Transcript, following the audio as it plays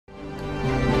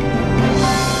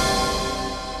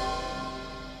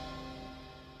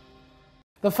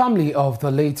The family of the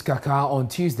late Kaaka on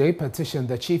Tuesday petitioned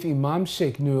the Chief Imam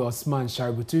Sheikh Nur Osman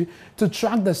Shaributu to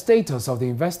track the status of the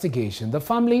investigation. The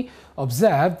family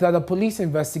observed that the police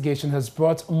investigation has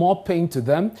brought more pain to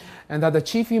them and that the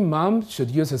Chief Imam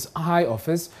should use his high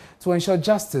office to ensure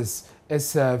justice is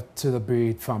served to the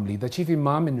bereaved family. The Chief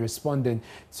Imam, in responding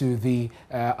to the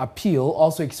appeal,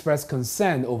 also expressed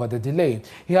concern over the delay.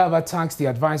 He, however, tasked the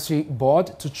advisory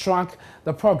board to track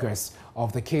the progress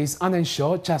of the case and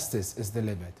ensure justice is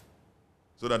delivered.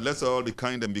 So that let's all be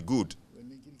kind and be good.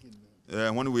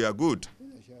 When we are good,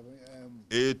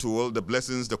 to all the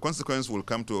blessings, the consequence will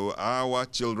come to our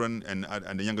children and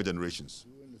the younger generations.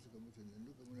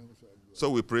 So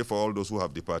we pray for all those who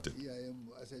have departed.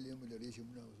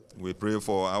 We pray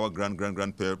for our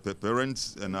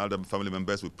grandparents and other family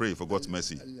members. We pray for God's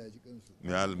mercy.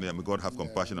 May God have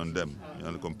compassion on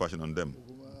them.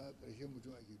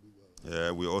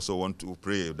 We also want to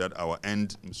pray that our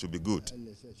end should be good.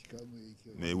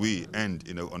 May we end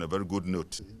on a very good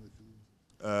note.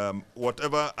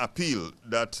 Whatever appeal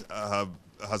that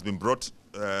has been brought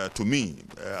to me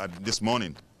this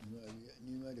morning,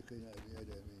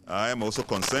 I am also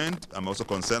concerned. I'm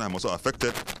also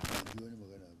affected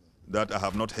that I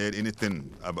have not heard anything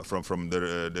from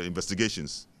the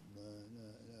investigations.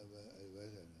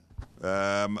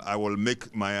 I will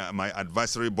make my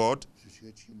advisory board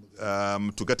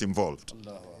to get involved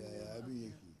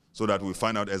so that we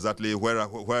find out exactly where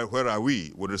are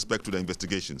we with respect to the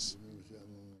investigations.